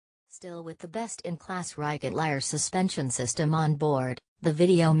Still with the best-in-class Rycote Lyre suspension system on board, the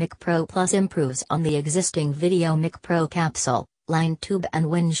VideoMic Pro Plus improves on the existing VideoMic Pro capsule, line tube and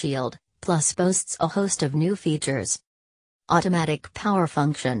windshield, plus boasts a host of new features. Automatic power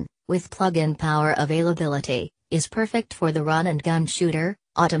function, with plug-in power availability, is perfect for the run-and-gun shooter,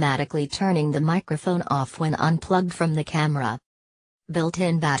 automatically turning the microphone off when unplugged from the camera.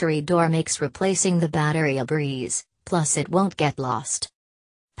 Built-in battery door makes replacing the battery a breeze, plus it won't get lost.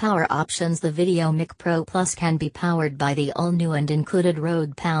 Power options: the VideoMic Pro Plus can be powered by the all-new and included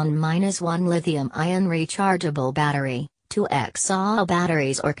Rode-1 lithium-ion rechargeable battery, 2XAA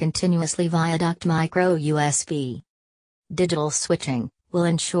batteries or continuously via duct micro USB. Digital switching will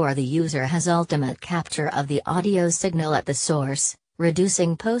ensure the user has ultimate capture of the audio signal at the source,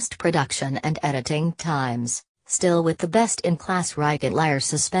 reducing post-production and editing times. Still with the best-in-class Rycote Lyre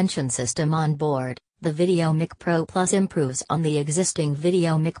suspension system on board, the VideoMic Pro Plus improves on the existing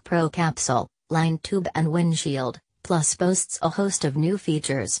VideoMic Pro capsule, line tube and windshield, plus boasts a host of new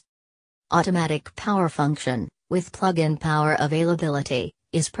features. Automatic power function, with plug-in power availability,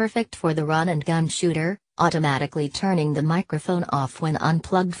 is perfect for the run-and-gun shooter, automatically turning the microphone off when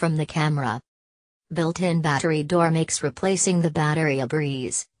unplugged from the camera. Built-in battery door makes replacing the battery a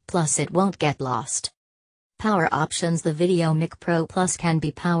breeze, plus it won't get lost. Power options: the VideoMic Pro Plus can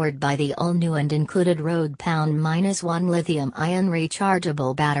be powered by the all-new and included Rode-1 lithium-ion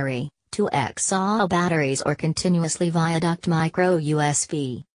rechargeable battery, 2XAA batteries or continuously via duct micro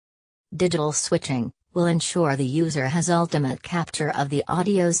USB. Digital switching will ensure the user has ultimate capture of the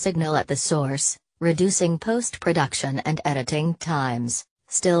audio signal at the source, reducing post-production and editing times.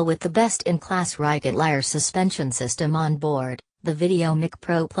 Still with the best-in-class Rycote Lyre suspension system on board, the VideoMic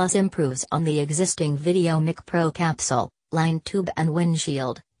Pro Plus improves on the existing VideoMic Pro capsule, line tube and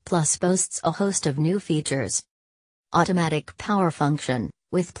windshield, plus boasts a host of new features. Automatic power function,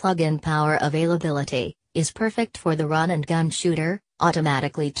 with plug-in power availability, is perfect for the run-and-gun shooter,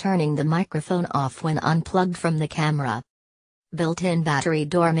 automatically turning the microphone off when unplugged from the camera. Built-in battery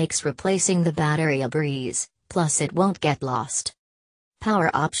door makes replacing the battery a breeze, plus it won't get lost.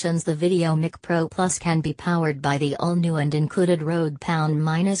 Power options: the VideoMic Pro Plus can be powered by the all-new and included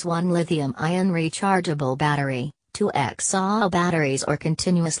Rode-1 lithium-ion rechargeable battery, 2XAA batteries or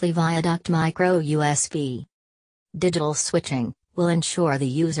continuously via duct micro USB. Digital switching will ensure the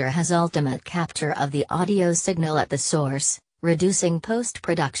user has ultimate capture of the audio signal at the source, reducing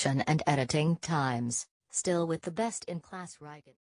post-production and editing times. Still with the best-in-class Rycote